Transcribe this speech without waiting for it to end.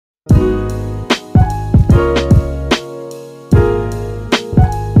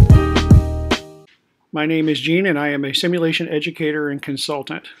My name is Gene and I am a simulation educator and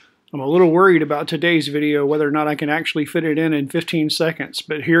consultant. I'm a little worried about today's video, whether or not I can actually fit it in 15 seconds,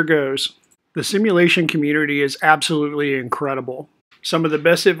 but here goes. The simulation community is absolutely incredible. Some of the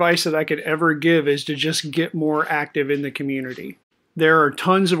best advice that I could ever give is to just get more active in the community. There are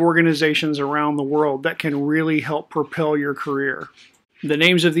tons of organizations around the world that can really help propel your career. The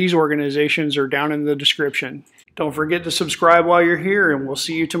names of these organizations are down in the description. Don't forget to subscribe while you're here, and we'll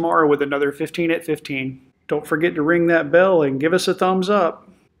see you tomorrow with another 15 at 15. Don't forget to ring that bell and give us a thumbs up.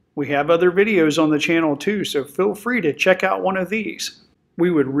 We have other videos on the channel too, so feel free to check out one of these. We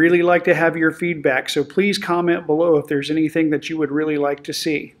would really like to have your feedback, so please comment below if there's anything that you would really like to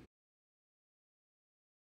see.